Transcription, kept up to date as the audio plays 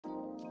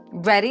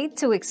Ready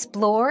to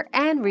explore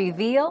and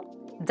reveal?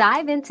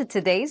 Dive into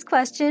today's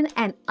question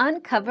and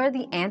uncover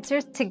the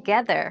answers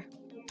together.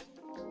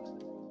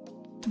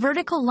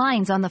 Vertical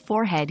lines on the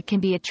forehead can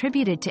be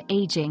attributed to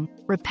aging,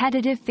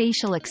 repetitive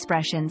facial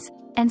expressions,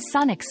 and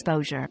sun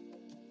exposure.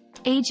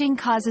 Aging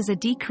causes a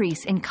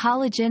decrease in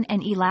collagen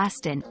and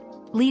elastin,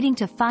 leading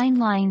to fine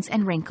lines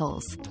and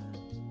wrinkles.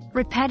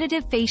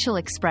 Repetitive facial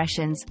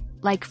expressions,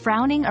 like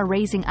frowning or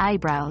raising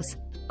eyebrows,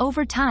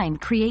 over time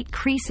create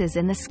creases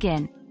in the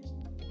skin.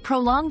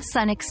 Prolonged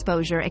sun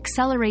exposure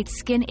accelerates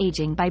skin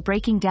aging by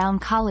breaking down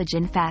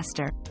collagen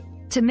faster.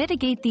 To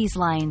mitigate these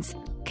lines,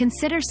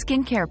 consider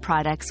skincare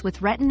products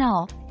with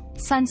retinol,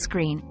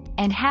 sunscreen,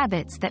 and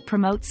habits that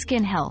promote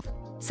skin health,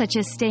 such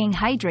as staying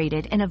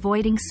hydrated and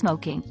avoiding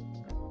smoking.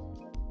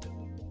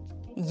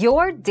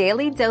 Your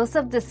daily dose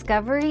of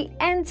discovery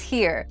ends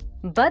here,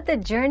 but the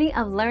journey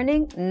of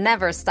learning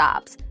never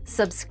stops.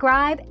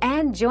 Subscribe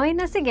and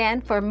join us again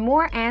for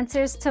more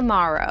answers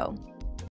tomorrow.